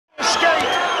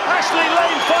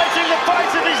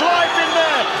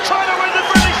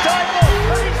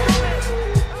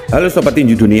Halo Sobat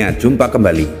Tinju Dunia, jumpa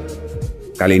kembali.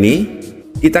 Kali ini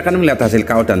kita akan melihat hasil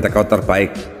KO dan TKO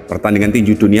terbaik pertandingan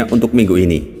tinju dunia untuk minggu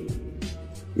ini.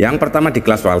 Yang pertama di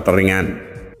kelas welter ringan,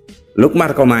 Luke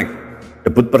Markomak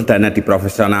debut perdana di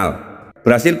profesional,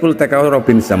 berhasil pull TKO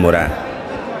Robin Zamora.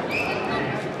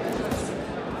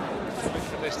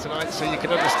 So you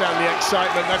can understand the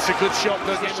excitement. That's a good shot,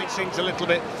 but getting things a little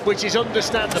bit, which is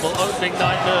understandable, opening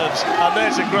night nerves. And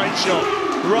there's a great shot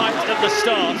right at the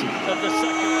start of the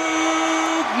second.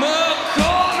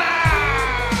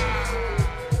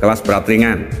 Kelas berat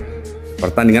ringan,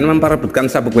 pertandingan memperebutkan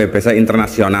sabuk WBC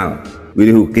internasional.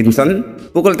 Willy Hutchinson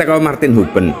pukul TKO Martin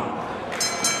Huben.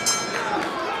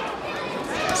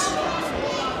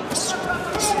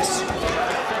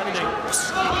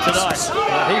 Tonight,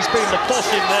 he's been the boss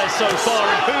in there so far,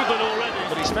 and Huben already,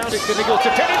 but he's found it difficult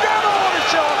to pin him down. Oh, what a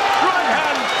shot! Right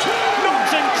hand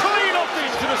knocks him clean off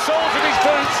into the soles of his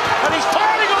boots, and he's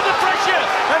piling on the pressure,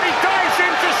 and he dives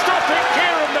in to stop it.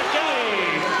 Kieran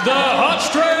McGee, the hot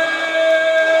strain,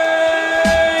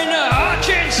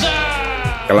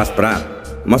 Hutchinson. Kelas berat,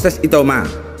 Moses Itoma,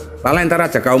 talenta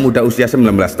raja kaum muda usia 19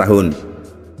 tahun,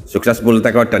 sukses pull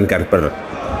TKO dan garber.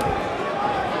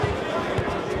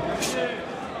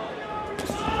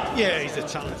 Yeah, he's a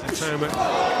talented Toma.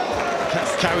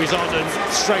 Carries on and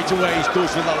straight away he goes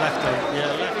with that left hand.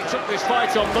 Yeah, he took this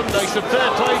fight on Monday, so fair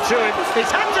play to him. His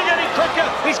hands are getting quicker,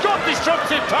 he's got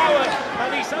destructive power,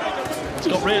 and he's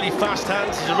got really fast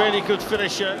hands, he's a really good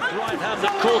finisher. Right hand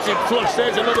that caught him flush,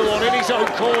 there's another one in his own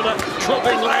corner,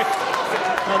 clubbing left.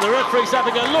 And the referee's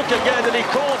having a look again, and he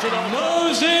caught it on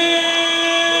Moses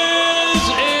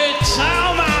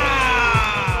Itoma.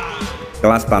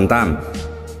 Kelas bantam,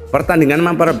 pertandingan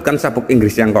memperebutkan sabuk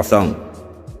Inggris yang kosong.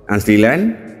 Ashley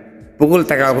Lane pukul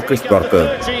TKO Chris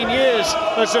Borke. 13 years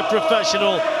as a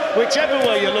professional, whichever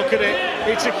way you look at it,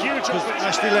 it's a huge.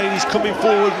 Ashley Lane is coming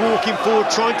forward, walking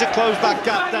forward, trying to close that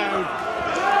gap down.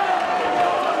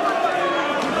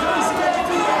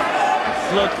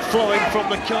 Blood flowing from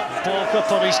the cut, Borke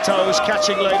up on his toes,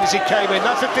 catching Lane as he came in.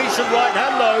 That's a decent right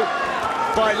hand though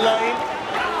by Lane.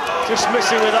 Just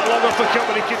missing with that long uppercut,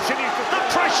 but he continues. The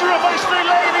pressure of Ashley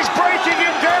Lane is breaking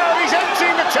him down. He's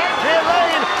emptying the tank here,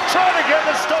 Lane, trying to get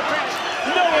the stoppage.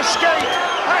 No escape.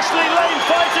 Ashley Lane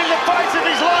fighting the fight of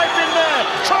his life in there,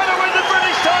 trying to win the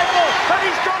British title, and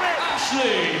he's got it.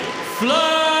 Ashley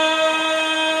Flash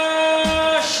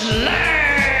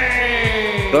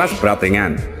Lane. Kelas berat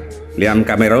ringan, Liam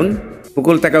Cameron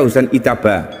pukul TKO Hussein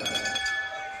Itaba.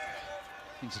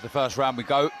 Into the first round we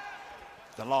go.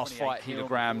 The last fight,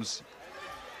 kilograms,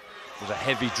 was a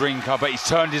heavy drinker, but he's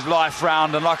turned his life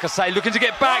round, and like I say, looking to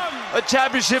get back at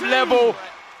championship level.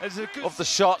 Of the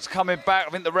shots coming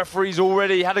back, I think the referee's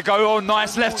already had a go. Oh,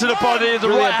 nice left to the body, the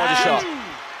right body shot.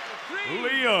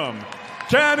 Liam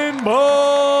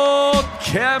Cannonball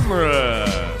Cameron.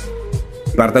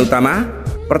 Partai utama,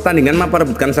 pertandingan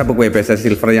memperebutkan sabuk WBC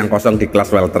silver yang kosong di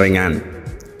kelas welter ringan.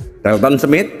 Dalton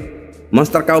Smith,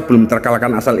 monster KO belum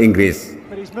terkalahkan asal Inggris.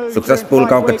 Sukses pull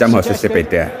KO kejam Jose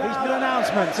Sepeda.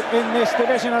 In this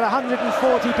division at 140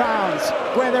 pounds,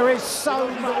 where there is so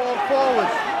much forward.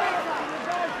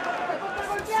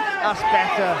 That's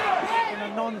better in a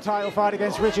non-title fight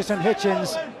against Richardson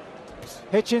Hitchens.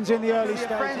 Hitchens in the early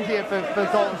stages. Here for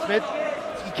Dalton Smith.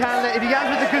 He can't let, if he ends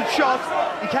with a good shot,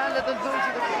 he can't let them do it.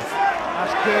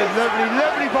 That's good,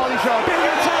 lovely body shot. Big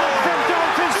attack from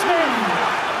Dalton Smith.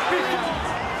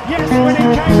 Yes, when he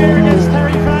came here against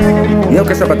Terry Flanagan. Ya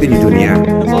oke Sobat Tinju Dunia,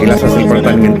 kilas hasil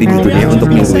pertandingan tinju dunia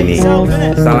untuk minggu ini.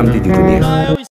 Salam tinju dunia.